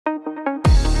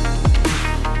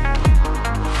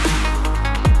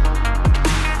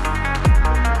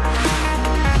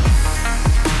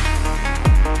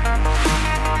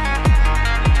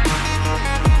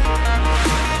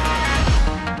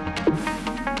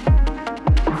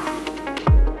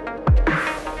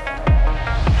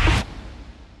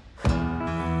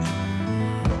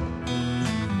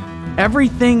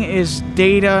Everything is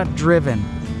data driven,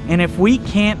 and if we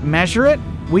can't measure it,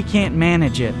 we can't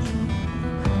manage it.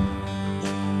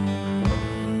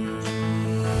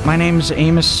 My name is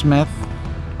Amos Smith.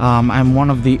 I'm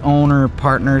one of the owner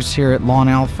partners here at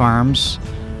Lawnel Farms.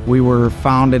 We were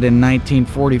founded in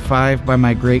 1945 by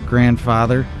my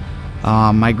great-grandfather.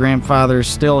 My grandfather is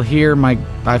still here.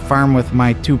 I farm with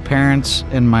my two parents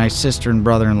and my sister and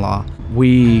brother-in-law.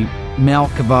 We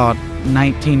milk about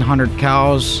 1,900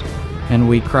 cows, and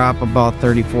we crop about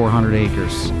 3,400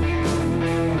 acres.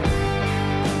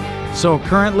 So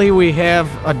currently we have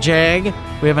a Jag.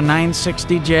 We have a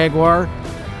 960 Jaguar.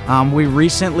 We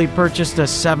recently purchased a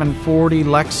 740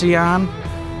 Lexion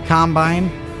combine,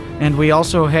 and we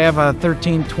also have a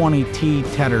 1320T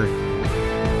tedder.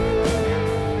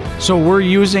 So we're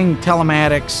using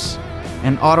telematics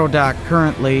and AutoDock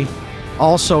currently,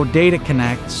 also Data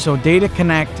Connect. So Data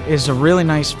Connect is a really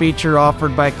nice feature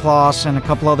offered by CLAAS and a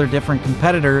couple other different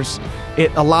competitors.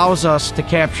 It allows us to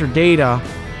capture data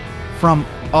from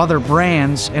other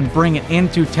brands and bring it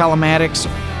into telematics.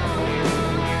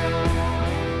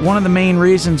 One of the main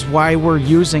reasons why we're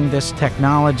using this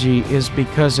technology is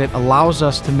because it allows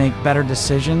us to make better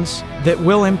decisions that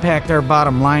will impact our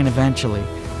bottom line eventually.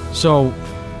 So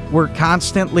we're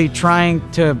constantly trying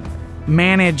to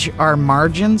manage our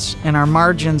margins, and our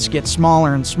margins get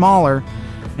smaller and smaller,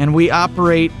 and we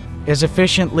operate as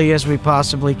efficiently as we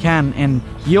possibly can. And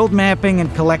yield mapping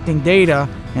and collecting data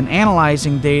and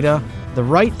analyzing data, the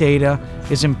right data,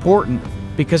 is important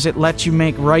because it lets you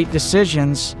make right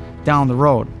decisions down the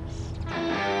road.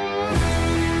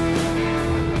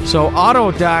 So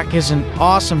AutoDock is an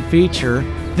awesome feature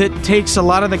that takes a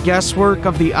lot of the guesswork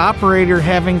of the operator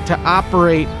having to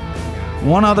operate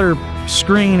one other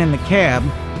screen in the cab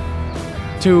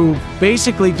to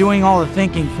basically doing all the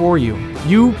thinking for you.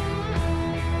 You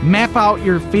map out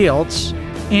your fields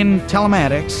in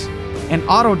telematics, and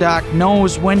AutoDock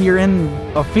knows when you're in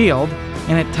a field,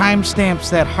 and it timestamps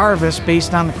that harvest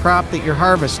based on the crop that you're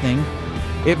harvesting.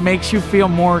 It makes you feel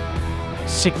more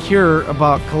secure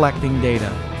about collecting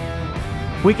data.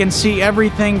 We can see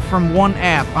everything from one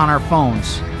app on our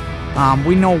phones.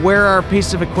 We know where our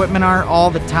pieces of equipment are all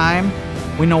the time.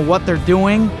 We know what they're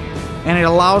doing, and it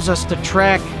allows us to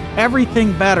track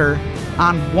everything better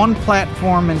on one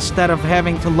platform instead of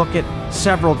having to look at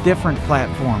several different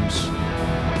platforms.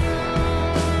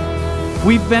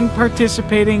 We've been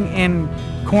participating in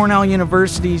Cornell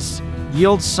University's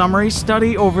yield summary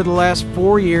study over the last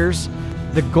 4 years.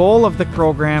 The goal of the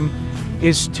program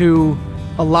is to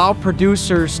allow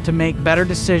producers to make better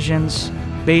decisions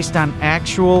based on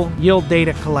actual yield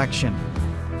data collection.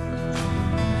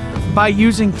 By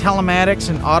using telematics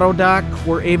and AutoDock,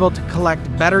 we're able to collect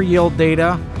better yield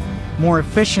data more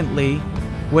efficiently,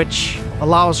 which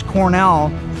allows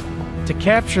Cornell to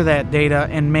capture that data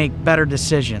and make better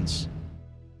decisions.